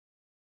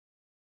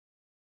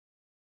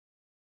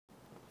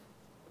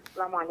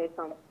Assalamu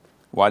alaikum.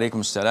 Wa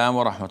alaikum salam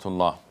wa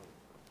rahmatullah.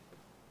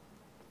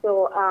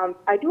 So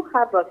I do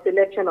have a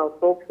selection of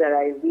books that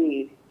I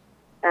read.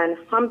 And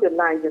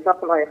alhamdulillah,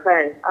 jazakallah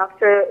khair.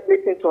 After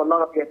listening to a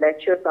lot of your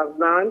lectures, I've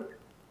learned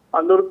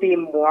a little bit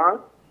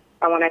more.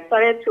 And when I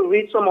started to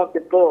read some of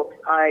the books,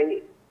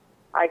 I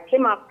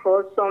came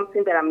across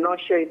something that I'm not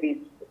sure if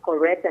it's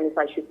correct and if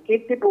I should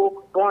keep the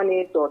book, burn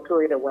it, or throw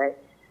it away.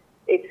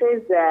 It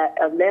says that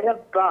a letter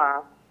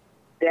Ba,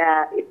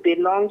 that it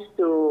belongs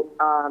to,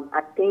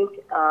 I think,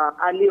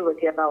 Ali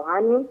radiallahu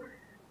anhu.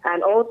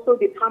 And also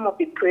the time of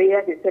the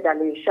prayer, they said,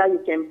 Al-Isha,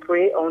 you can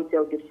pray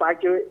until the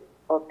Fajr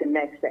of the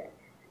next day.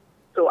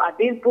 So are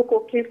these books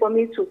okay for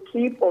me to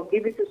keep or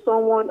give it to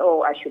someone,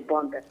 or I should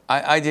burn them?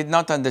 I did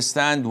not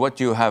understand what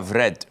you have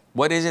read.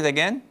 What is it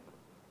again?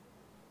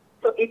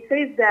 So it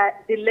says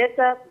that the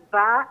letter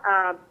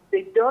Ba,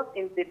 the dot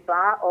in the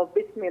Ba of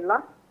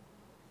Bismillah,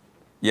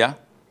 Yeah?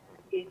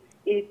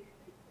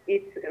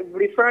 it's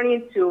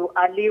referring to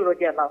Ali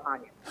radiallahu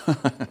anhu.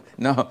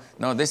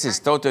 No, this is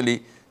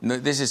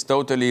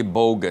totally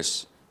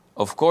bogus.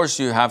 Of course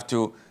you have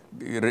to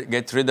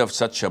get rid of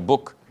such a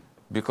book,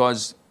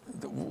 because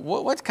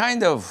what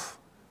kind of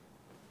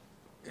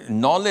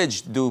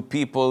knowledge do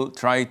people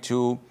try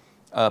to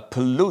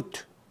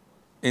pollute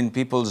in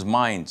people's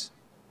minds?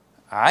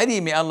 Ali,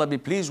 may Allah be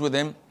pleased with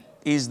him,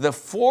 is the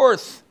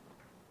fourth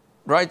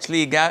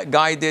rightly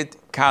guided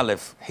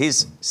caliph.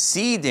 His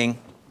seeding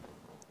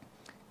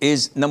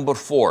is number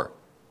 4.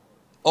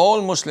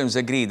 All Muslims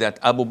agree that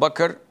Abu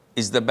Bakr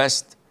is the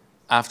best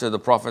after the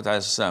Prophet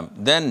ﷺ,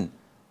 then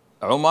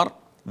Umar,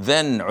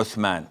 then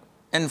Uthman,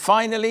 and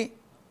finally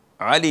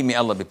Ali, may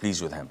Allah be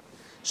pleased with him.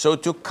 So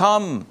to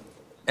come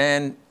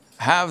and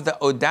have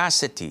the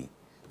audacity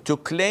to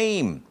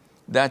claim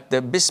that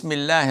the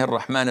Bismillah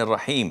ar-Rahman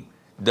ar-Rahim,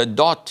 the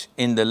dot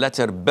in the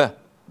letter B,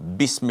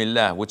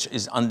 Bismillah, which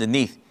is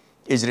underneath,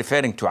 is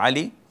referring to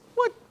Ali,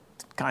 what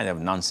kind of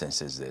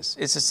nonsense is this?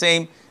 It's the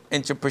same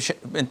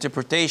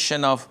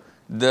interpretation of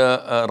the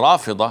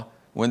Rafidah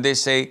when they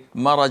say,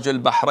 Maraj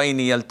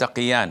al-Bahrayni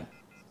yaltaqiyan.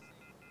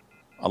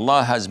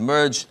 Allah has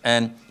merged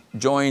and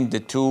joined the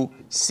two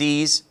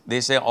seas.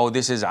 They say, oh,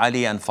 this is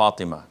Ali and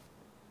Fatima.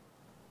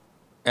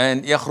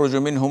 And يَخْرُجُ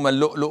مِنْهُمَ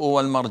اللُّؤْلُؤُ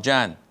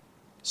وَالْمَرْجَانِ.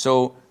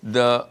 So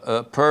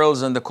the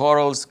pearls and the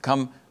corals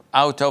come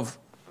out of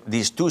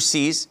these two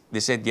seas.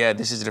 They said, yeah,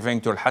 this is referring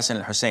to Al-Hasan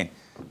al-Hussein.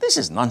 This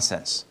is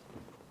nonsense.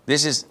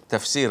 This is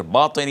tafsir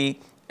batini,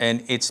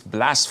 and it's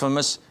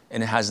blasphemous,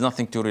 and it has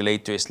nothing to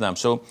relate to Islam.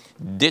 So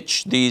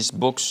ditch these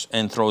books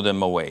and throw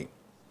them away.